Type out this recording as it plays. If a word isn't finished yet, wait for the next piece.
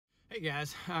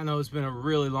Guys, I know it's been a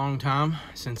really long time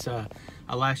since I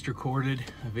last recorded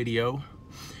a video.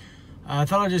 I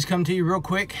thought I'd just come to you real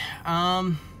quick.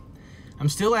 I'm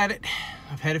still at it.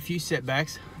 I've had a few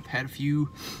setbacks. I've had a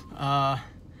few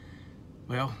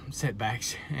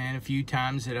setbacks and a few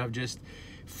times that I've just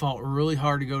fought really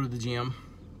hard to go to the gym.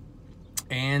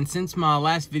 And since my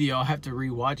last video, I'll have to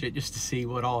rewatch it just to see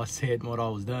what all I said and what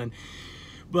all was done.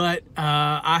 But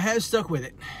I have stuck with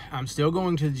it. I'm still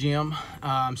going to the gym.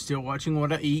 I'm still watching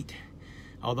what I eat.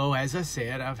 Although, as I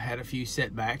said, I've had a few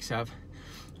setbacks. I've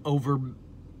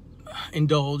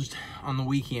overindulged on the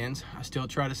weekends. I still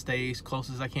try to stay as close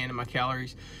as I can to my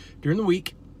calories during the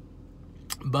week.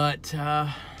 But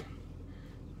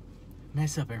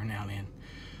mess up every now and then.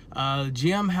 The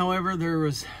gym, however,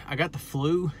 I got the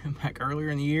flu back earlier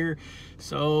in the year,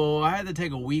 so I had to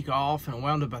take a week off, and it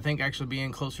wound up, I think, actually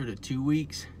being closer to 2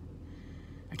 weeks.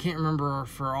 I can't remember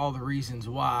for all the reasons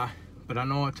why, but I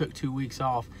know I took 2 weeks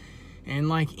off. And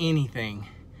like anything,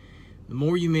 the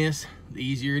more you miss, the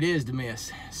easier it is to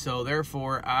miss. So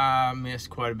therefore, I missed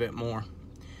quite a bit more.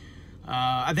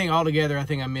 I think altogether,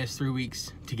 I missed 3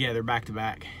 weeks together, back to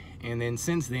back. And then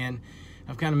since then,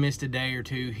 I've kind of missed a day or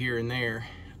two here and there.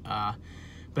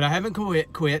 But I haven't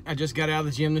quit. I just got out of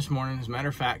the gym this morning, as a matter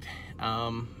of fact.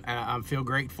 I feel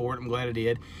great for it. I'm glad I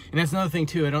did. And that's another thing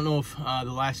too. I don't know if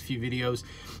the last few videos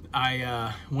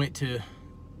I went to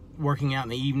working out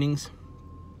in the evenings.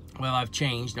 Well, I've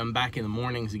changed. I'm back in the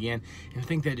mornings again, and I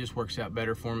think that just works out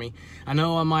better for me. I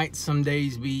know I might some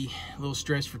days be a little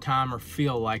stressed for time or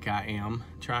feel like I am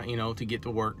trying, to get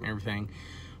to work and everything.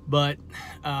 But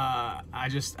I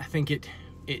think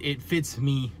it fits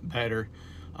me better.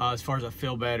 As far as I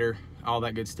feel better, all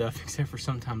that good stuff, except for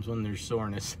sometimes when there's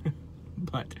soreness.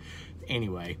 But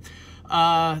anyway,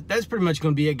 that's pretty much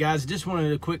going to be it, guys. Just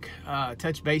wanted a quick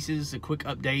touch bases, a quick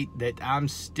update that I'm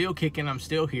still kicking, I'm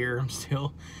still here, I'm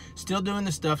still doing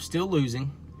the stuff, still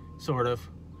losing, sort of.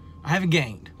 I haven't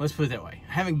gained, let's put it that way.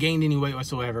 I haven't gained any weight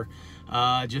whatsoever.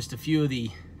 Just a few of the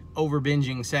over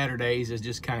binging Saturdays has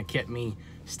just kind of kept me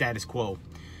status quo.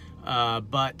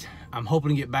 But I'm hoping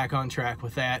to get back on track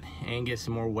with that and get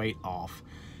some more weight off.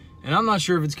 And I'm not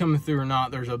sure if it's coming through or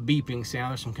not. There's a beeping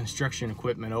sound. There's some construction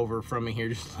equipment over from me here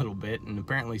just a little bit, and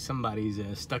apparently somebody's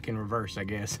stuck in reverse, I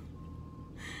guess.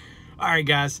 All right,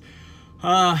 guys.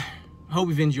 Hope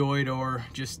you've enjoyed, or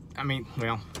just,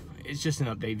 it's just an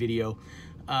update video.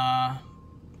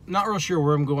 Not real sure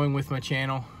where I'm going with my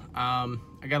channel. I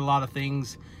got a lot of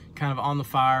things kind of on the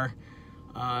fire.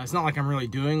 It's not like I'm really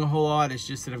doing a whole lot. It's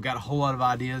just that I've got a whole lot of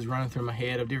ideas running through my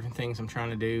head of different things I'm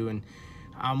trying to do. And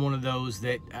I'm one of those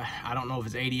that, I don't know if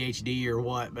it's ADHD or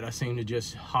what, but I seem to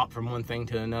just hop from one thing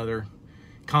to another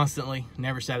constantly,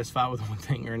 never satisfied with one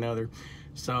thing or another.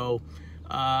 So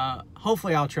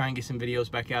hopefully I'll try and get some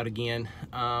videos back out again,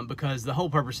 because the whole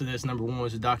purpose of this, number one,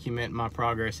 was to document my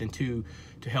progress, and two,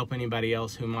 to help anybody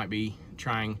else who might be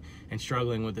trying and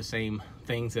struggling with the same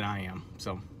things that I am.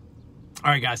 So all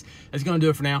right, guys, that's going to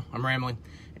do it for now. I'm rambling,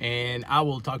 and I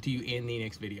will talk to you in the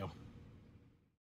next video.